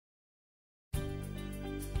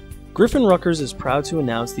Griffin Rutgers is proud to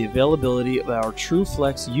announce the availability of our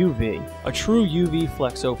TRUFLEX UV, a True UV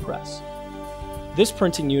Flexo Press. This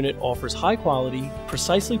printing unit offers high-quality,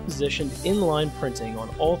 precisely positioned inline printing on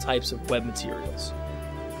all types of web materials.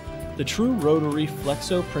 The True rotary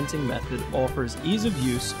flexo printing method offers ease of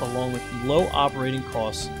use along with low operating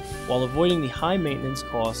costs while avoiding the high maintenance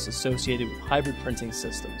costs associated with hybrid printing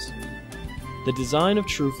systems. The design of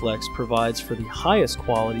Tru-Flex provides for the highest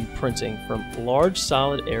quality printing from large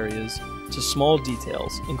solid areas to small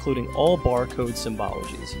details, including all barcode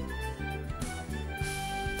symbologies.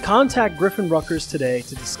 Contact Griffin Rutgers today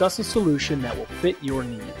to discuss a solution that will fit your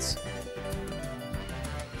needs.